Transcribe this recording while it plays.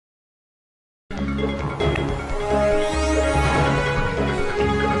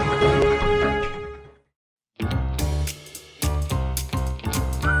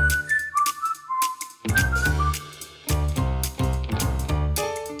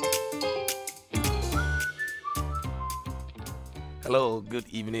Hello, good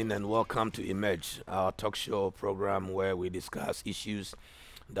evening, and welcome to eMerge, our talk show program where we discuss issues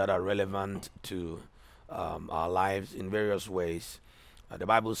that are relevant to our lives in various ways. The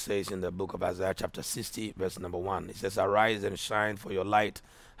Bible says in the book of Isaiah, chapter 60, verse number 1, it says, "Arise and shine, for your light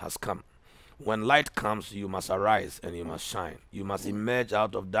has come." When light comes, you must arise and you must shine. You must emerge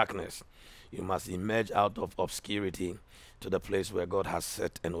out of darkness. You must emerge out of obscurity to the place where God has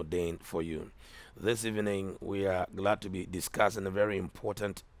set and ordained for you. This evening, we are glad to be discussing a very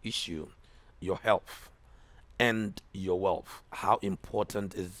important issue, your health and your wealth. How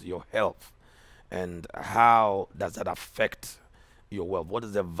important is your health, and how does that affect your wealth? What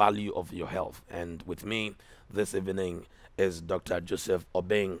is the value of your health? And with me this evening is Dr. Joseph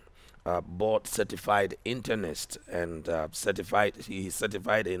Obeng, board certified internist, and he's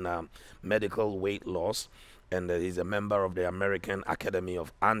certified in medical weight loss, and he's a member of the American Academy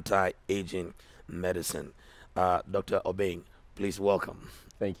of Anti-Aging Medicine. Dr. Obeng, please welcome.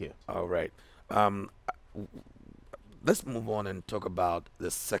 Thank you. All right. Let's move on and talk about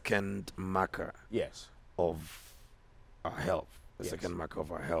the second marker Yes. of our health. The Yes. second marker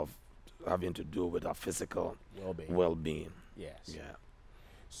of our health having to do with our physical Well-being. well-being. Yes. Yeah.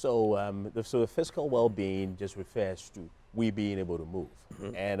 So, the physical well-being just refers to we being able to move.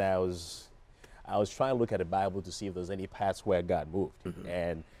 And I was trying to look at the Bible to see if there's any parts where God moved.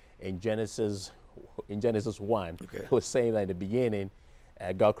 And in Genesis 1, Okay. it was saying that in the beginning,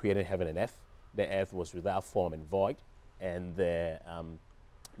 God created heaven and earth. The earth was without form and void, and there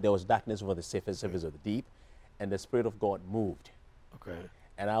was darkness over the surface of the deep, and the Spirit of God moved. Okay.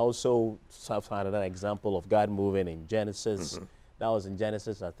 And I also found another example of God moving in Genesis. That was in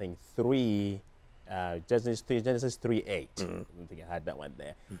Genesis, I think, 3, Genesis 3:8. I don't think I had that one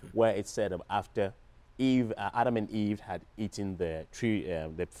there, where it said after Adam and Eve had eaten the tree,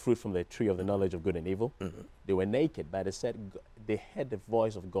 the fruit from the tree of the knowledge of good and evil, they were naked, but they said they heard the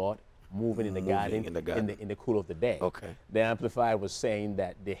voice of God moving in the garden in the cool of the day. Okay. The Amplified was saying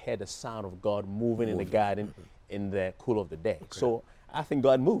that they heard the sound of God moving in the garden in the cool of the day. So I think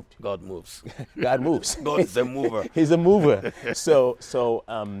God moved. God moves. God moves. God is a mover. He's a mover. So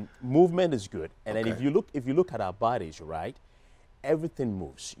movement is good. And then Okay. if you look at our bodies, right, everything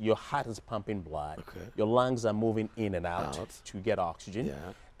moves. Your heart is pumping blood. Okay. Your lungs are moving in and out to get oxygen.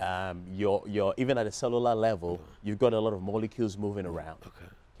 Yeah. Your even at a cellular level, you've got a lot of molecules moving around.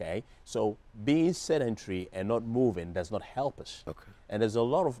 Okay. So being sedentary and not moving does not help us. Okay. And there's a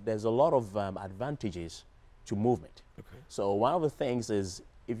lot of advantages to movement. Okay. So one of the things is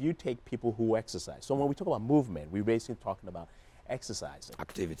if you take people who exercise. So when we talk about movement, we're basically talking about exercising.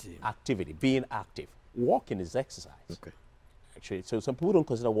 Activity, being active. Walking is exercise. Okay. Actually, so some people don't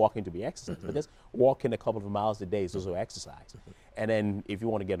consider walking to be exercise, but just walking a couple of miles a day is also exercise. And then if you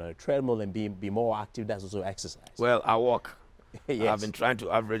want to get on a treadmill and be more active, that's also exercise. Well, I walk. Yes. I've been trying to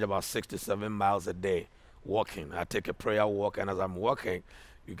average about 6 to 7 miles a day walking. I take a prayer walk, and as I'm walking,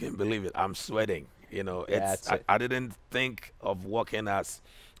 you can believe it, I'm sweating. You know, I didn't think of walking as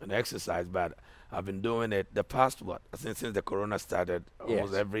an exercise, but I've been doing it the past, since the corona started,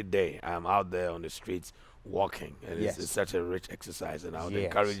 almost every day. I'm out there on the streets walking, and it's such a rich exercise, and I would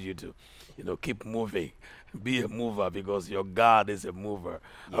encourage you to, keep moving. Be a mover, because your God is a mover.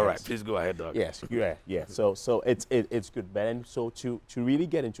 All right, please go ahead, Doc. Yes, yeah. So it's good, but then so to really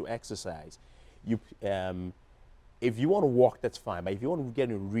get into exercise, if you want to walk, that's fine. But if you want to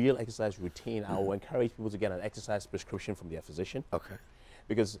get a real exercise routine, I will encourage people to get an exercise prescription from their physician. Okay.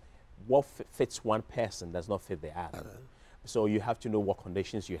 Because what fits one person does not fit the other. So you have to know what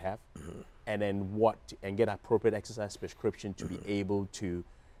conditions you have, and then get appropriate exercise prescription to be able to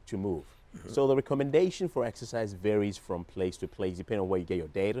move. So the recommendation for exercise varies from place to place, depending on where you get your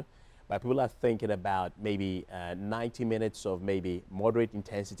data. But people are thinking about maybe 90 minutes of maybe moderate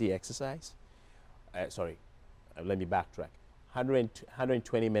intensity exercise. Let me backtrack.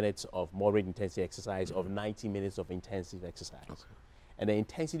 120 minutes of moderate intensity exercise, of 90 minutes of intensive exercise. Okay. And the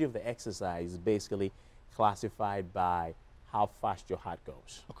intensity of the exercise is basically classified by how fast your heart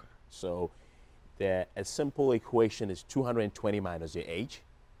goes. Okay. So a simple equation is 220 minus your age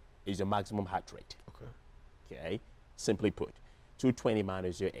is your maximum heart rate. Okay. Simply put, 220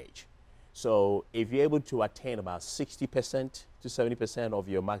 minus your age. So if you're able to attain about 60% to 70% of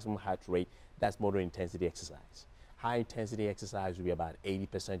your maximum heart rate, that's moderate intensity exercise. High intensity exercise will be about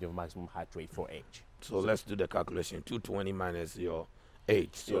 80% of your maximum heart rate for age. So let's do the calculation. 220 minus your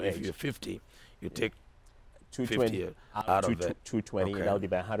age. So if you're 50, You take 220 50 out of it. 220, Okay. that would be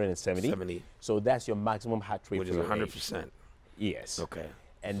about 170. 70. So that's your maximum heart rate Which for is your 100%. age. Yes. Okay.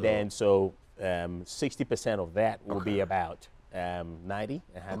 And So- then, so 60% of that will be Okay. about 90,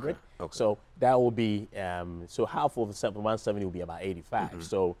 100. Okay. So that will be, so half of the 170 will be about 85.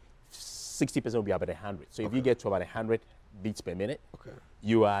 So 60% will be about 100. So if you get to about 100 beats per minute, Okay.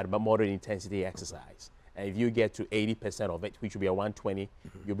 you are at moderate intensity exercise. And if you get to 80% of it, which will be a 120,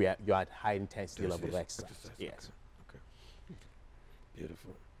 you're at high intensity level of exercise. Yes. Okay.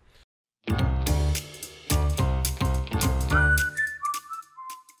 Beautiful.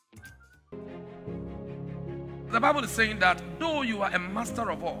 The Bible is saying that though you are a master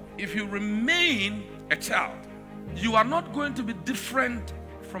of all, if you remain a child, you are not going to be different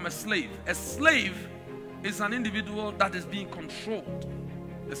from a slave. A slave is an individual that is being controlled.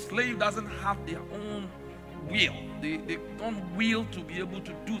 A slave doesn't have their own will. They don't will to be able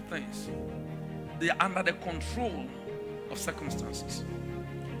to do things. They are under the control of circumstances.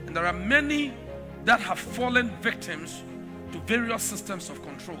 And there are many that have fallen victims to various systems of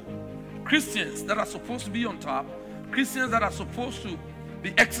control. Christians that are supposed to be on top, Christians that are supposed to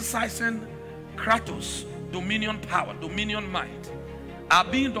be exercising kratos, dominion power, dominion might, are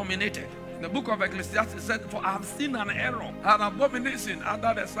being dominated. In the book of Ecclesiastes it said, for I have seen an error, an abomination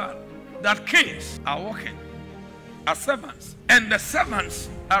under the sun, that kings are walking as servants, and the servants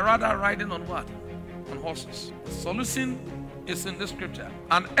are rather riding on what? On horses. The solution is in the scripture.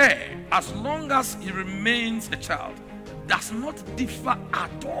 An heir, as long as he remains a child, does not differ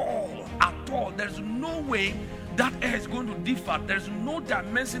at all. At all. There's no way that heir is going to differ. There's no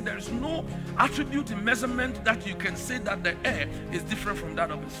dimension, there's no attribute in measurement that you can say that the heir is different from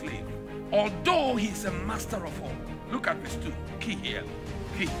that of a slave. Although he's a master of all. Look at verse 2. Key here.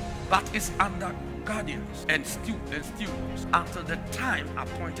 Key. But is under guardians and stewards until the time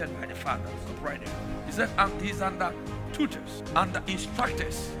appointed by the fathers. Right there. He said, and he's under tutors, under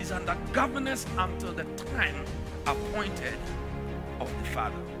instructors, he's under governors until the time appointed of the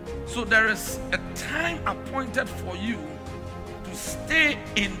Father. So there is a time appointed for you to stay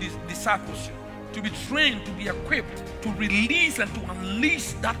in this discipleship, to be trained, to be equipped, to release and to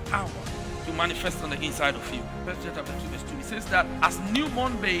unleash that power to manifest on the inside of you. First John chapter 2 verse 2, it says that as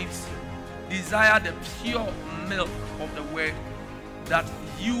newborn babes desire the pure milk of the word, that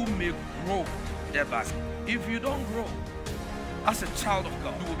you may grow thereby. If you don't grow as a child of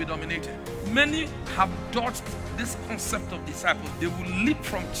God, you will be dominated. Many have dodged this concept of disciples. They will leap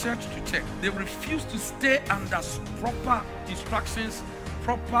from church to church. They refuse to stay under proper instructions,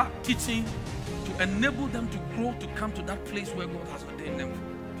 proper teaching to enable them to grow, to come to that place where God has ordained them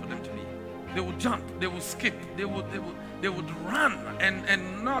for them to be. They will jump, they will skip, they would run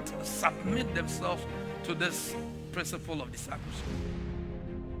and not submit themselves to this principle of discipleship.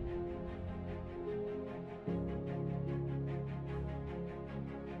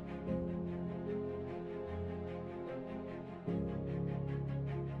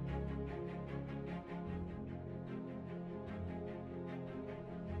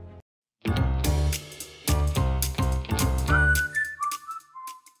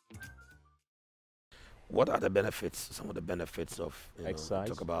 What are the benefits, some of the benefits of Exercise?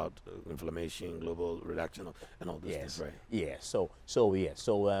 talk about inflammation, global reduction, and all these things, right? Yeah. So we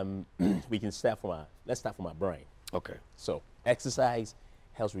can let's start from our brain. Okay. So exercise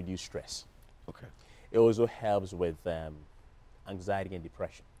helps reduce stress. Okay. It also helps with anxiety and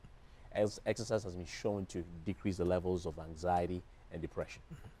depression. As exercise has been shown to decrease the levels of anxiety and depression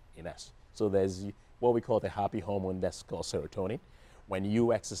in us. So there's what we call the happy hormone that's called serotonin. When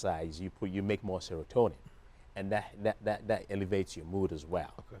you exercise, you make more serotonin, and that elevates your mood as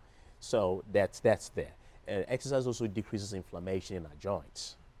well. Okay. So that's there. Exercise also decreases inflammation in our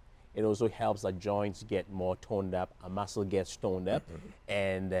joints. It also helps our joints get more toned up, our muscle gets toned up,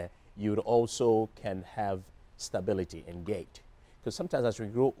 and you also can have stability in gait. Because sometimes as we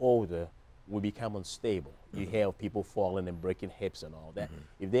grow older, we become unstable. You hear of people falling and breaking hips and all that.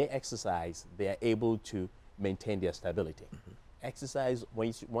 If they exercise, they are able to maintain their stability. Exercise,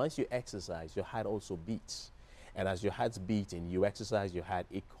 once you exercise, your heart also beats. And as your heart's beating, you exercise your heart,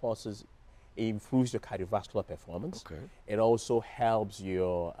 it improves your cardiovascular performance. Okay. It also helps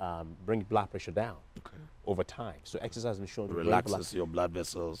your bring blood pressure down Okay. over time. So exercise has been shown to bring Relaxes your blood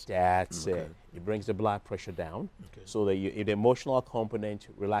vessels. That's Okay. it. It brings the blood pressure down. Okay. So the emotional component,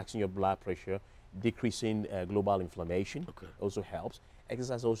 relaxing your blood pressure, decreasing global inflammation, Okay. also helps.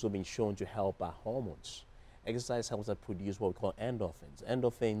 Exercise has also been shown to help our hormones. Exercise helps us produce what we call endorphins.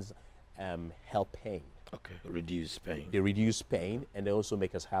 Endorphins help pain. Okay. Reduce pain. They reduce pain, and they also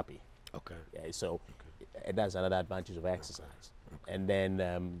make us happy. Okay. Yeah, so that's another advantage of exercise. And then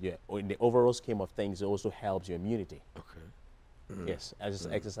in the overall scheme of things, it also helps your immunity. Okay. Yes, as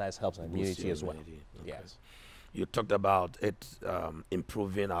exercise helps our immunity your as well. immunity. Okay. Yes. You talked about it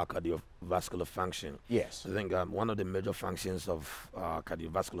improving our cardiovascular function. Yes. I think one of the major functions of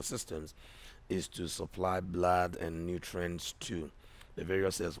cardiovascular systems is to supply blood and nutrients to the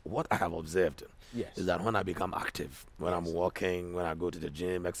various cells. What I have observed is that when I become active, when I'm walking, when I go to the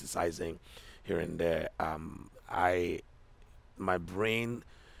gym, exercising here and there, my brain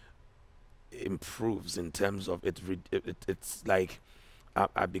improves in terms of it's like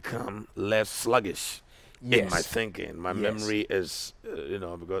I become less sluggish in my thinking. My memory is,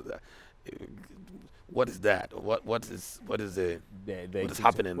 because what is that? What is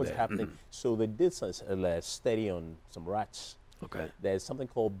happening what's there? happening? So they did a study on some rats. Okay. There's something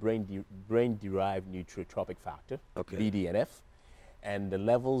called brain-derived neurotrophic factor, BDNF, and the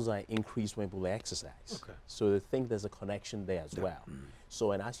levels are increased when people exercise. Okay. So they think there's a connection there as well.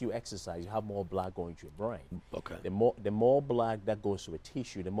 So, and as you exercise, you have more blood going to your brain. Okay. The more blood that goes to a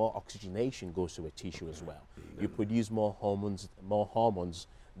tissue, the more oxygenation goes to a tissue as well. You produce more hormones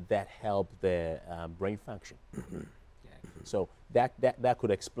that help the brain function. So that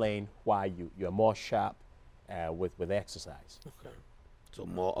could explain why you're more sharp with exercise. Okay. So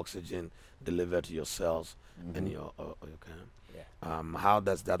more oxygen delivered to your cells and your how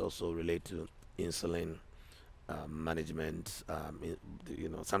does that also relate to insulin management?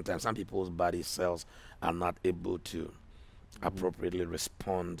 Sometimes some people's body cells are not able to appropriately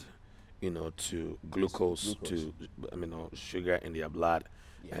respond, to glucose, to sugar in their blood,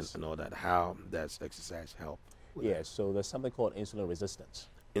 and all that. How does exercise help? So there's something called insulin resistance.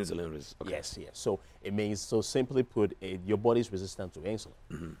 Insulin resistance. Okay. Yes. So it means, so simply put, your body is resistant to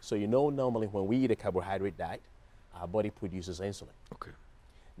insulin. So normally when we eat a carbohydrate diet, our body produces insulin. Okay.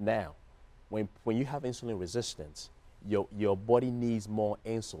 Now, when you have insulin resistance, your body needs more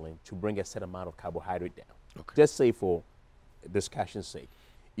insulin to bring a set amount of carbohydrate down. Okay. Just say, for discussion's sake,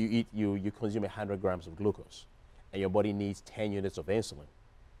 you consume 100 grams of glucose, and your body needs 10 units of insulin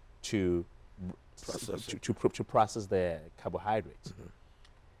to process the carbohydrates.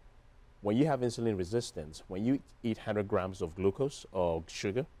 When you have insulin resistance, when you eat 100 grams of glucose or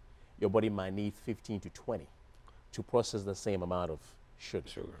sugar, your body might need 15 to 20 to process the same amount of sugar.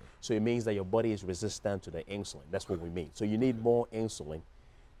 So it means that your body is resistant to the insulin. That's what we mean. So you need more insulin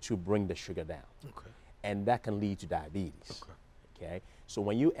to bring the sugar down. Okay. And that can lead to diabetes. Okay. So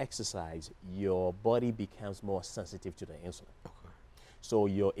when you exercise, your body becomes more sensitive to the insulin. So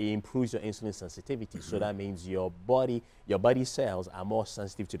it improves your insulin sensitivity. So that means your body cells are more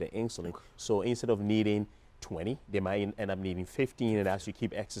sensitive to the insulin. So instead of needing 20, they might end up needing 15, and as you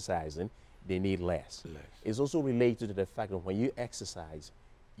keep exercising, they need less. It's also related to the fact that when you exercise,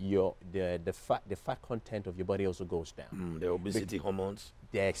 the fat content of your body also goes down. The obesity hormones?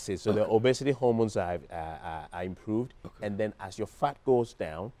 Yes. So the obesity hormones are improved, and then as your fat goes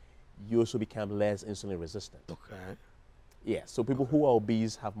down, you also become less insulin resistant. Yeah, so people who are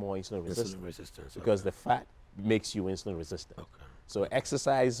obese have more insulin resistance because the fat makes you insulin resistant. So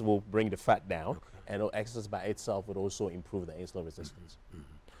exercise will bring the fat down, and exercise by itself would also improve the insulin resistance.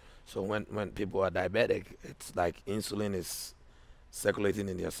 So when people are diabetic, it's like insulin is circulating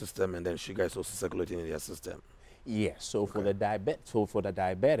in their system, and then sugar is also circulating in their system. Yeah, so for the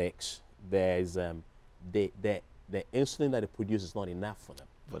diabetics, there's the insulin that they produce is not enough for them.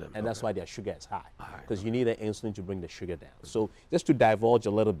 And that's why their sugar is high, because you need the insulin to bring the sugar down. So just to divulge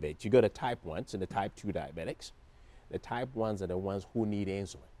a little bit, you go to type 1s and the type 2 diabetics. The type 1s are the ones who need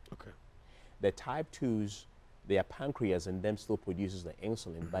insulin. The type 2s, their pancreas and them still produces the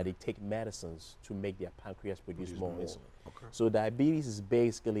insulin, but they take medicines to make their pancreas produce more insulin. So diabetes is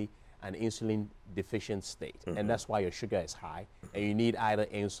basically an insulin deficient state, and that's why your sugar is high, and you need either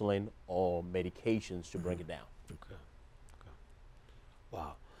insulin or medications to bring it down.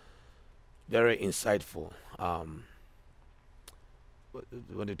 Wow. Very insightful.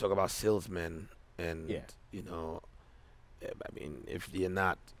 When you talk about salesmen, and if they're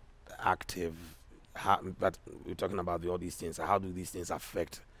not active, but we're talking about all these things. How do these things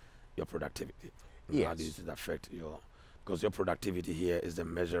affect your productivity? How do these things affect because your productivity here is the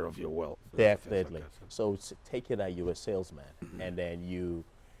measure of your wealth. Definitely. So take it that you're a salesman, and then you're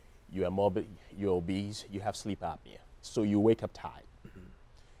obese, you have sleep apnea, so you wake up tired.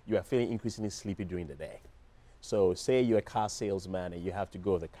 You are feeling increasingly sleepy during the day. So say you're a car salesman and you have to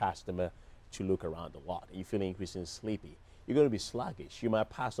go with a customer to look around the lot, and you're feeling increasingly sleepy. You're going to be sluggish. You might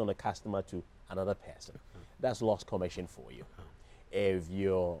pass on the customer to another person. That's lost commission for you. If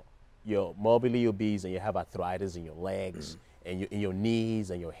you're morbidly obese and you have arthritis in your legs and in your knees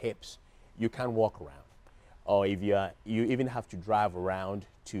and your hips, you can't walk around. or if you even have to drive around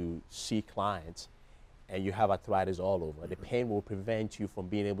to see clients and you have arthritis all over, the pain will prevent you from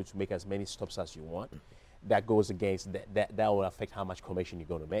being able to make as many stops as you want. That goes against, that will affect how much commission you're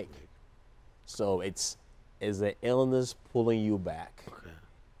going to make. So it's an illness pulling you back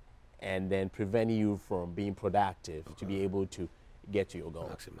and then preventing you from being productive to be able to get to your goal.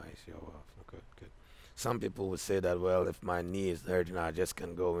 Maximize your wealth. Okay, good. Some people would say that, well, if my knee is hurting, I just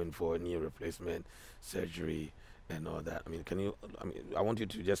can go in for a knee replacement surgery and all that. I mean, I want you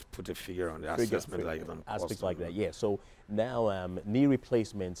to just put a figure on the assessment like that. Aspects like that, yeah. So now knee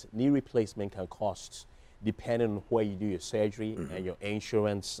replacement can cost, depending on where you do your surgery and your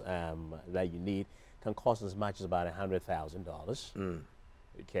insurance that you need, can cost as much as about $100,000.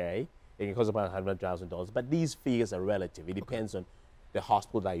 Okay, it can cost about $100,000, but these figures are relative. It depends on the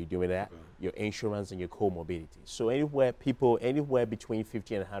hospital that you're doing it at, your insurance, and your comorbidity. So anywhere between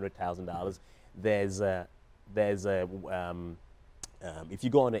 $50,000 and $100,000, there's if you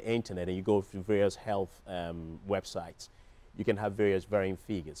go on the internet and you go through various health websites, you can have various varying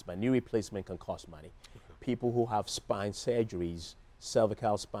figures. But knee replacement can cost money. People who have spine surgeries,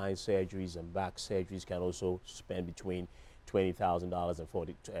 cervical spine surgeries, and back surgeries can also spend between $20,000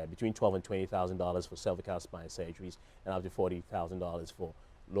 and between $12,000 and $20,000 for cervical spine surgeries, and up to $40,000 for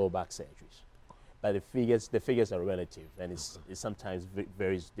lower back surgeries. But the figures are relative, and it sometimes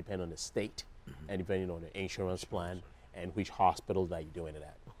varies depending on the state and depending on the insurance plan and which hospital that you're doing it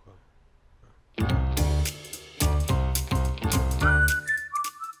at.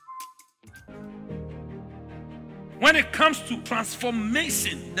 When it comes to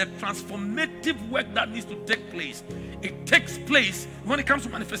transformation, the transformative work that needs to take place, it takes place when it comes to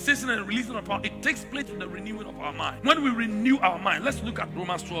manifestation and releasing of power. It takes place in the renewing of our mind. When we renew our mind, let's look at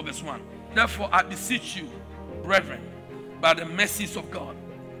Romans 12 verse 1. Therefore, I beseech you, brethren, by the mercies of God,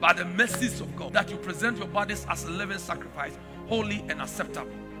 that you present your bodies as a living sacrifice, holy and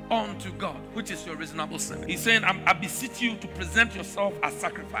acceptable unto God, which is your reasonable service. He's saying, I beseech you to present yourself as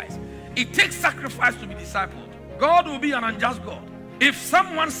sacrifice. It takes sacrifice to be discipled. God will be an unjust God. If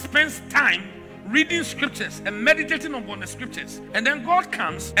someone spends time reading scriptures and meditating upon the scriptures, and then God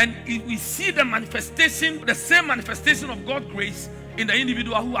comes and we see the manifestation, the same manifestation of God's grace in the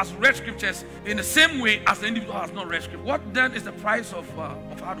individual who has read scriptures in the same way as the individual who has not read scripture, what then is the price of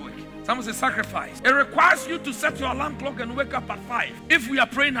hard work? Someone says sacrifice. It requires you to set your alarm clock and wake up at 5. If we are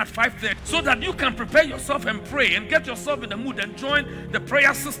praying at 5:30, so that you can prepare yourself and pray and get yourself in the mood and join the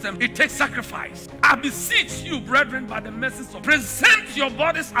prayer system, it takes sacrifice. I beseech you, brethren, by the mercies of, present your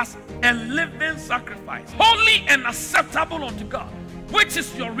bodies as a living sacrifice, holy and acceptable unto God, which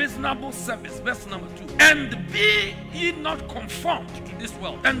is your reasonable service. Verse number 2. And be ye not conformed to this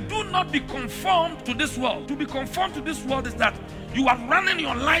world. And do not be conformed to this world. To be conformed to this world is that you are running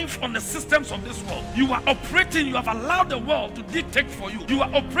your life on the systems of this world. You are operating, you have allowed the world to dictate for you. You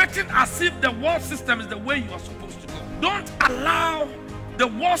are operating as if the world system is the way you are supposed to go. Don't allow the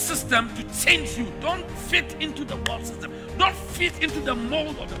world system to change you. Don't fit into the world system. Don't fit into the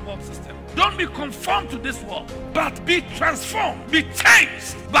mold of the world system. Don't be conformed to this world, but be transformed, be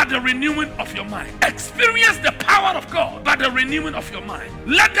changed by the renewing of your mind. Experience the power of God by the renewing of your mind.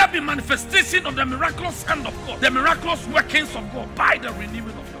 Let there be manifestation of the miraculous hand of God, the miraculous workings of God by the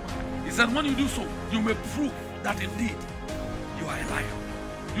renewing of your mind. He said, when you do so, you may prove that indeed you are a lion.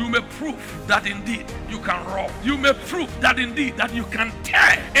 You may prove that indeed you can roar. You may prove that indeed that you can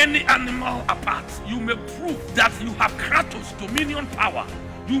tear any animal apart. You may prove that you have Kratos dominion power.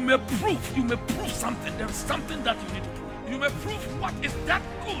 You may prove something. There is something that you need to prove. You may prove what is that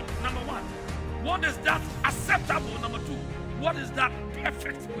good, number 1. What is that acceptable, number 2. What is that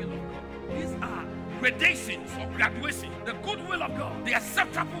perfect will of God. These are gradations or graduations. The good will of God, the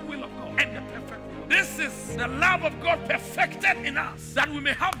acceptable will of God, and the perfect will. This is the love of God perfected in us, that we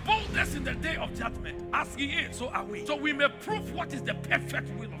may have boldness in the day of judgment. As He is, so are we. So we may prove what is the perfect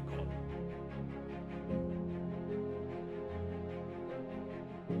will of God.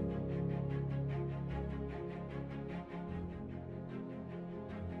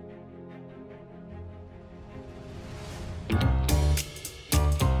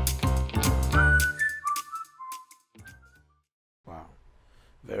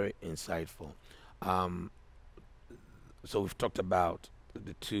 Very insightful. So we've talked about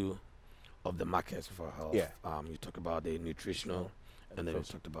the two of the markets for health. Yeah. You talked about the nutritional, and then we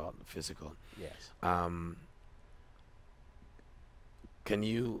talked about the physical. Yes. Can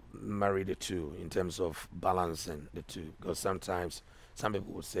you marry the two in terms of balancing the two? Because sometimes some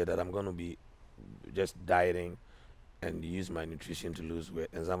people would say that I'm going to be just dieting and use my nutrition to lose weight,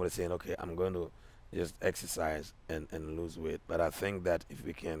 and somebody saying, okay, I'm going to just exercise and lose weight. But I think that if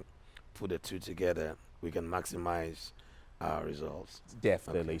we can put the two together, we can maximize our results.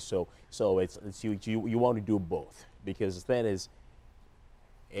 Definitely. So it's you want to do both, because then is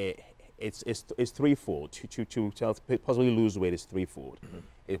it's threefold. To possibly lose weight is threefold.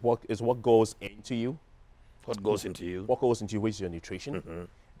 It's what goes into you. What goes into you? What goes into you, which is your nutrition.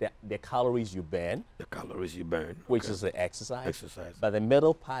 The calories you burn. The calories you burn. Which is the exercise. Exercise. But the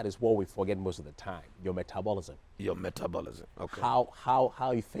middle part is what we forget most of the time, your metabolism. Your metabolism. Okay.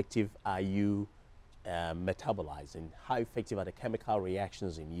 How effective are you metabolizing? How effective are the chemical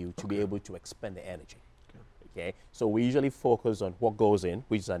reactions in you to be able to expend the energy? Okay. So we usually focus on what goes in,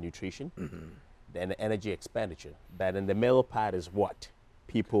 which is our nutrition, then the energy expenditure. But in the middle part is what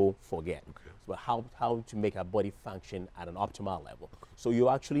people forget. So how to make our body function at an optimal level. So you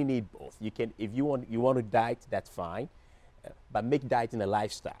actually need both. You can, if you want to diet, that's fine, but make dieting a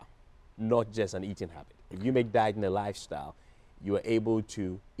lifestyle, not just an eating habit. If you make dieting a lifestyle, you are able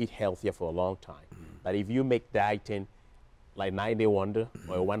to eat healthier for a long time. But if you make dieting like 9-day wonder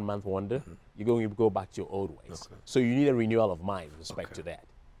or a 1-month wonder, you're going to go back to your old ways. So you need a renewal of mind with respect to that,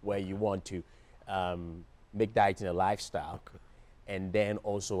 where you want to make dieting a lifestyle and then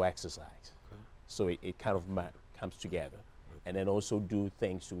also exercise. So it kind of comes together. And then also do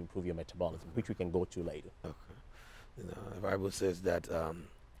things to improve your metabolism, which we can go to later. You know, the Bible says that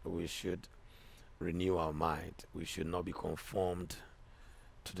we should renew our mind. We should not be conformed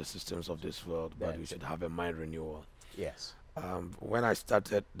to the systems of this world, but we should have a mind renewal. Yes. When I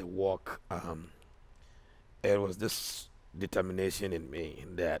started the walk, it was this determination in me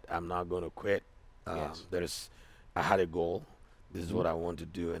that I'm not going to quit. I had a goal. This is what I want to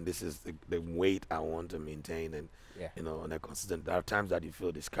do, and this is the weight I want to maintain. And you know, on a consistent. There are times that you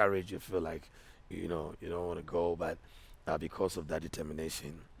feel discouraged. You feel like you don't want to go, but because of that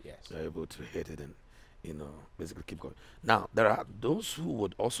determination, you're able to hit it and basically keep going. Now there are those who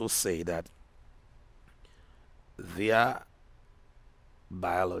would also say that their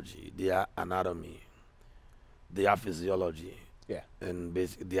biology, their anatomy, their physiology, and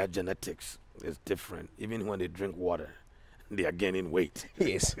basically their genetics is different. Even when they drink water, they are gaining weight.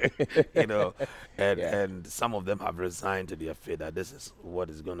 Yes. And some of them have resigned to their fate that this is what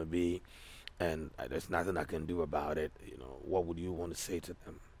it's going to be, and there's nothing I can do about it. What would you want to say to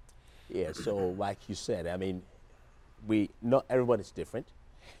them? Yeah, so like you said, I mean, not everyone is different.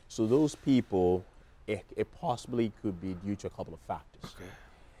 So those people, it possibly could be due to a couple of factors.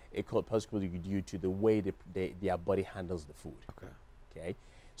 It could possibly be due to the way their body handles the food. Okay.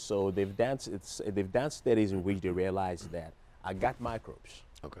 So they've done studies in which they realize that our gut microbes.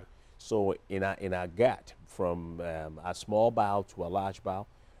 So in our gut, from a small bowel to a large bowel,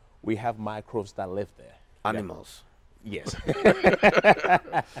 we have microbes that live there. Animals. Yes.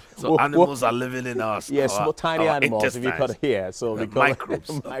 So animals are living in us. Yes, small, tiny animals. If you call it here, so we call microbes.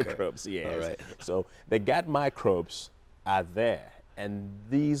 It microbes. Yes. All right. So the gut microbes are there, and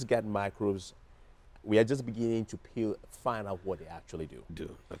these gut microbes, we are just beginning to find out what they actually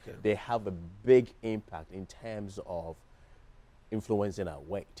do. They have a big impact in terms of influencing our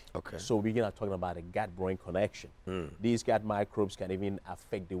weight. So we're going to talking about a gut-brain connection. These gut microbes can even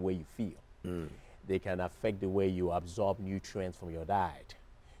affect the way you feel. They can affect the way you absorb nutrients from your diet.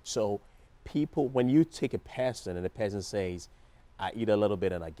 So people, when you take a person and the person says, I eat a little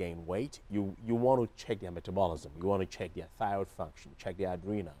bit and I gain weight, you want to check their metabolism. You want to check their thyroid function, check their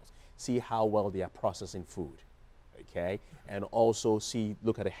adrenals, see how well they are processing food, and also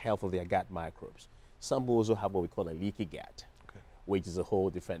look at the health of their gut microbes. Some also have what we call a leaky gut, which is a whole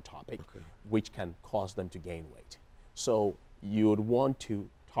different topic, which can cause them to gain weight. So you would want to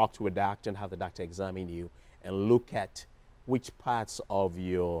talk to a doctor and have the doctor examine you and look at which parts of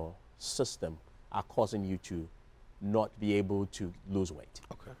your system are causing you to not be able to lose weight.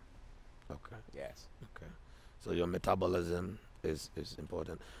 Yes. So your metabolism is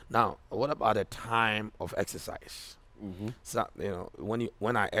important. Now, what about the time of exercise? So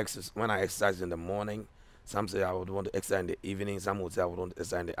when I exercise in the morning, some say I would want to exercise in the evening. Some would say I would want to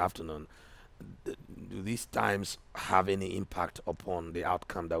exercise in the afternoon. Do these times have any impact upon the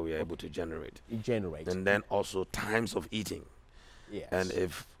outcome that we are able to generate? It generates. And then also times of eating. Yes. And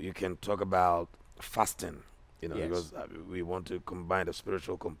if you can talk about fasting, because we want to combine the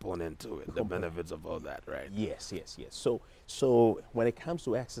spiritual component to it, the benefits of all that, right? Yes. So when it comes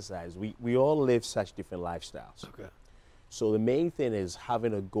to exercise, we all live such different lifestyles. So the main thing is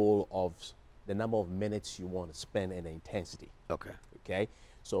having a goal of the number of minutes you want to spend and the intensity.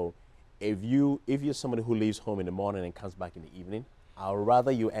 So if you're somebody who leaves home in the morning and comes back in the evening, I'd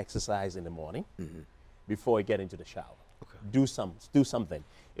rather you exercise in the morning before you get into the shower. Do something.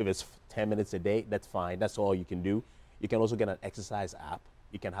 If it's 10 minutes a day, that's fine. That's all you can do. You can also get an exercise app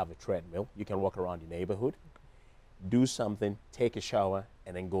You can have a treadmill. You can walk around the neighborhood, do something, take a shower,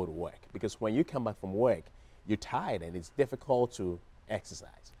 and then go to work. Because when you come back from work, you're tired and it's difficult to exercise.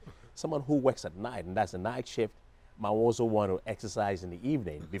 Someone who works at night, and that's a night shift, might also want to exercise in the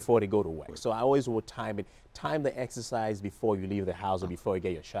evening before they go to work. So I always would time the exercise before you leave the house or before you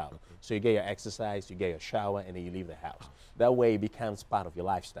get your shower. So you get your exercise, you get your shower, and then you leave the house. That way it becomes part of your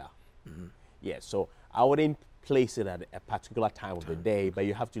lifestyle. Yeah, so I wouldn't place it at a particular time of the day, but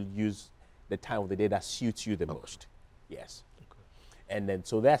you have to use the time of the day that suits you the most. Yes. And then,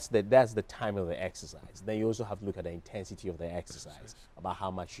 so that's the time of the exercise. Then you also have to look at the intensity of the exercise, about how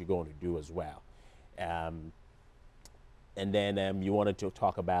much you're going to do as well. And then you wanted to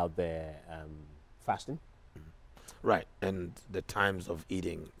talk about the fasting? Right, and the times of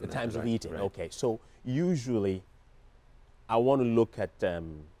eating. The times of right, eating, right. okay. So usually I want to look at,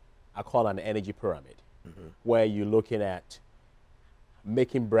 I call it an energy pyramid, where you're looking at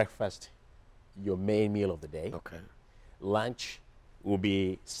making breakfast your main meal of the day. Okay. Lunch will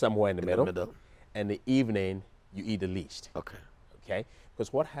be somewhere in the middle. And the evening, you eat the least. Okay. Okay?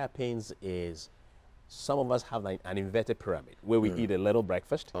 Because what happens is some of us have an inverted pyramid where we eat a little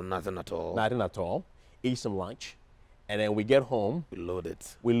breakfast. Or nothing at all. Nothing at all. Eat some lunch. And then we get home. We load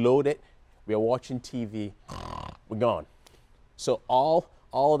it. We load it. We are watching TV. We're gone. So all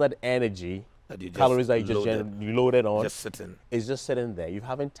that energy, That you just calories that you just loaded. you loaded on, Just sitting. is just sitting there. You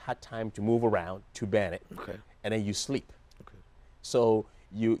haven't had time to move around to burn it. Okay. And then you sleep. Okay. So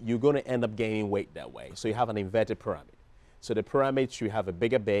you're going to end up gaining weight that way. So you have an inverted pyramid. So the pyramid should have a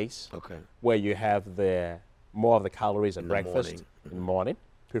bigger base, Okay. where you have more of the calories at In the breakfast morning. in the morning,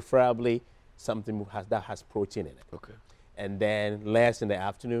 preferably something that has protein in it. Okay. And then less in the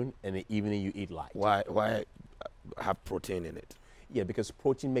afternoon, and in the evening you eat light. Why have protein in it? Yeah, because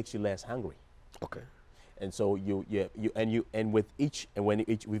protein makes you less hungry. Okay. And so with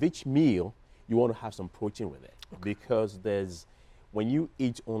each meal, you want to have some protein with it, because when you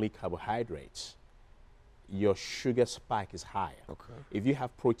eat only carbohydrates, your sugar spike is higher. Okay. If you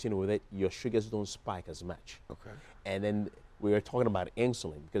have protein with it, your sugars don't spike as much. Okay. And then we were talking about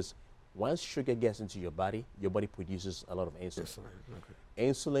insulin, because once sugar gets into your body produces a lot of insulin. Okay.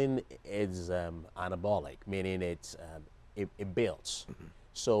 Insulin is anabolic, meaning it builds.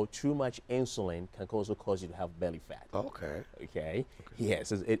 So too much insulin can also cause you to have belly fat. Okay. Okay.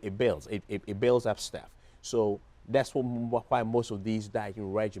 Yes, it builds. It builds up stuff. So that's why most of these dieting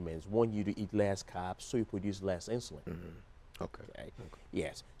regimens want you to eat less carbs, so you produce less insulin. Okay. Okay.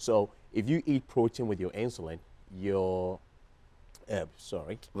 Yes. So if you eat protein with your insulin,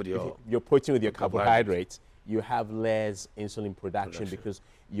 With your protein with your carbohydrates. carbohydrates, you have less insulin production because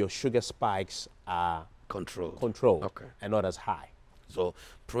your sugar spikes are controlled Okay. and not as high. So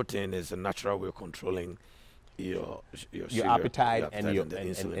protein is a natural way of controlling your sugar, appetite and the your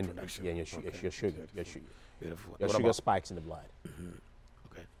insulin production. your Okay. sugar. Beautiful. Your What sugar about- spikes in the blood.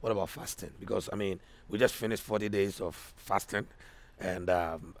 Okay. What about fasting? Because I mean, we just finished 40 days of fasting, and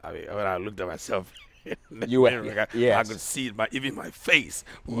when I looked at myself, You were- yes. I could see it. Even my face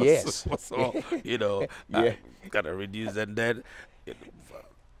was, Yes. was all, Yeah. I gotta reduce, and then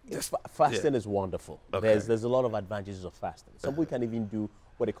Fasting is wonderful. Okay. There's a lot of advantages of fasting. Some people can even do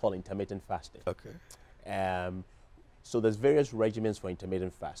what they call intermittent fasting. okay. So there's various regimens for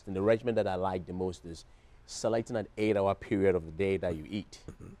intermittent fasting. The regimen that I like the most is selecting an 8-hour period of the day that you eat.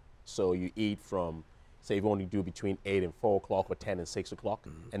 So you eat from, say, you only do between 8 and 4 o'clock or 10 and 6 o'clock,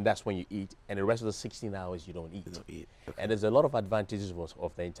 and that's when you eat. And the rest of the 16 hours you don't eat. Okay. And there's a lot of advantages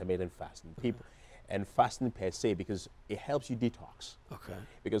of the intermittent fasting. And fasting per se, because it helps you detox. Okay.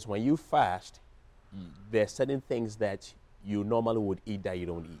 Because when you fast, there are certain things that you normally would eat that you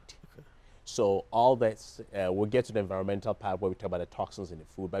don't eat. Okay. So all that, we'll get to the environmental part where we talk about the toxins in the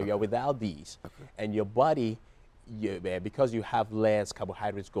food, but you're without these. And your body, because you have less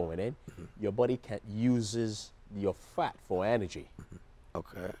carbohydrates going in, your body uses your fat for energy.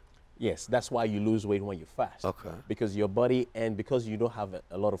 Okay. Yes, that's why you lose weight when you fast. Okay. Because your body, and because you don't have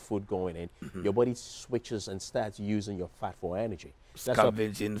a lot of food going in, your body switches and starts using your fat for energy. That's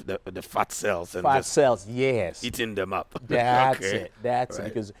Scavenging the fat cells and fat just cells, yes. eating them up. That's Okay. it. That's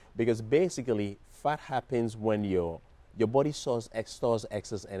Right. it. Because basically fat happens when your body stores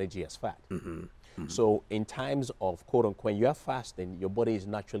excess energy as fat. So in times of quote unquote, when you are fasting, your body is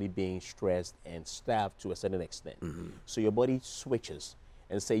naturally being stressed and starved to a certain extent. So your body switches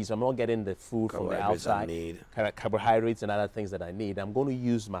and says, I'm not getting the food from the Carbohydrates I outside, need. carbohydrates and other things that I need. I'm going to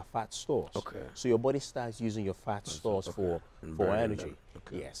use my fat stores. Okay. So your body starts using your fat stores for burning energy. them.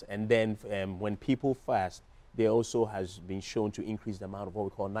 Okay. Yes. And then when people fast, there also has been shown to increase the amount of what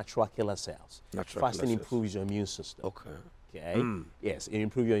we call natural killer cells. Natural Fasting killer cells. improves your immune system. Okay. Okay. Yes, you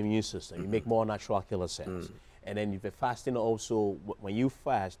improve your immune system. You make more natural killer cells. And then if you're fasting also, when you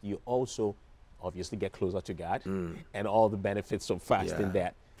fast, you also obviously get closer to God and all the benefits of fasting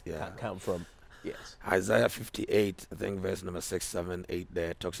that can come from, yes. Isaiah 58, I think verse number 6, 7, 8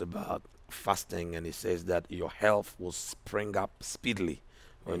 there talks about fasting, and it says that your health will spring up speedily.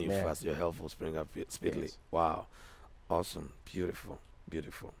 When you fast, your health will spring up speedily. Yes. Wow. Awesome. Beautiful.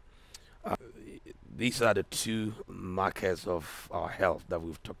 Beautiful. These are the two markers of our health that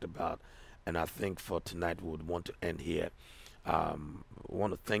we've talked about. And I think for tonight, we would want to end here. I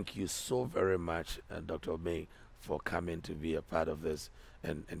want to thank you so very much, Dr. Obeng, for coming to be a part of this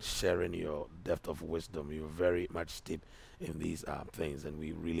and sharing your depth of wisdom. You're very much steeped in these things, and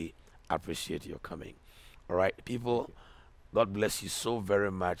we really appreciate your coming. All right, people, God bless you so very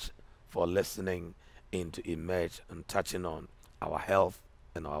much for listening into eMerge and touching on our health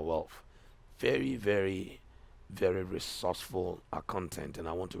and our wealth. Very, very, very resourceful content, and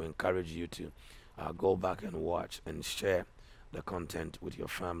I want to encourage you to go back and watch and share the content with your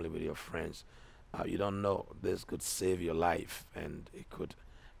family, with your friends. You don't know, this could save your life, and it could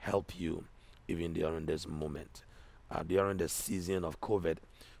help you even during this moment. During the season of COVID,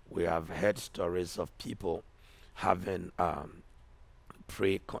 we have heard stories of people having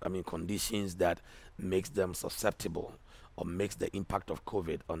conditions that makes them susceptible, or makes the impact of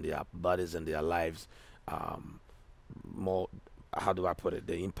COVID on their bodies and their lives more, how do I put it,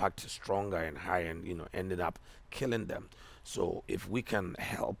 the impact is stronger and higher, and ended up killing them. So if we can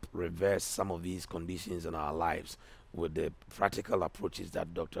help reverse some of these conditions in our lives with the practical approaches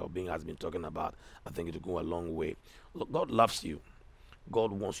that Dr. Obeng has been talking about, I think it will go a long way. Look, God loves you.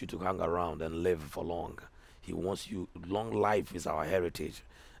 God wants you to hang around and live for long. He wants you, long life is our heritage.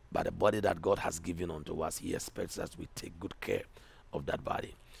 But the body that God has given unto us, He expects us to take good care of that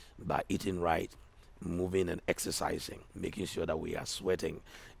body by eating right, moving and exercising, making sure that we are sweating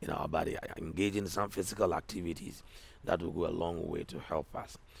in our body, engaging in some physical activities that will go a long way to help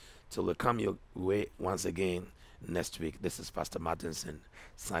us. Till we come your way once again next week, this is Pastor Martinson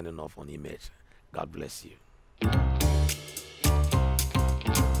signing off on eMerge. God bless you.